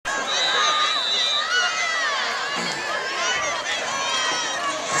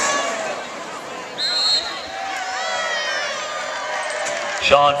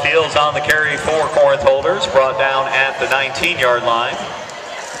Sean Fields on the carry for Corinth Holders, brought down at the 19-yard line.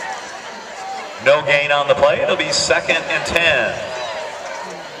 No gain on the play. It'll be 2nd and 10.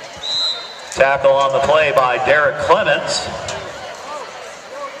 Tackle on the play by Derek Clemens.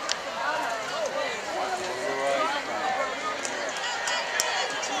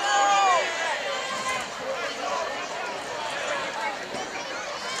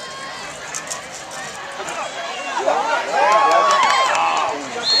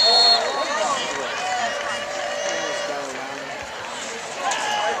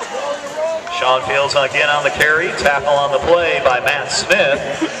 Sean Fields again on the carry. Tackle on the play by Matt Smith.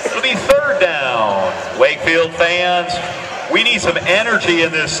 It'll be 3rd down. Wakefield fans, we need some energy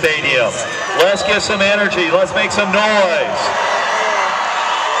in this stadium. Let's get some energy. Let's make some noise.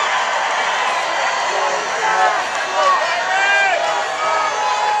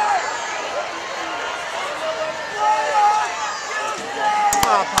 Come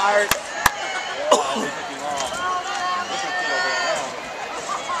on, Pirates.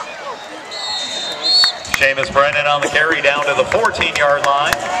 Seamus Brennan on the carry down to the 14-yard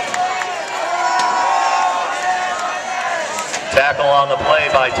line. Tackle on the play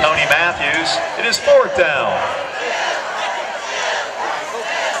by Tony Matthews. It is 4th down.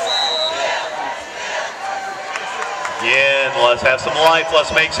 Again, let's have some life.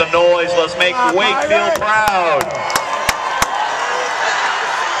 Let's make some noise. Let's make Wakefield proud.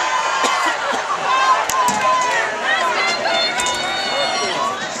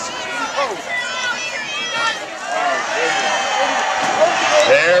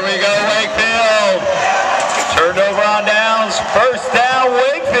 There we go, Wakefield. Turned over on downs. 1st down,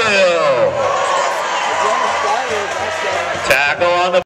 Wakefield. Tackle on the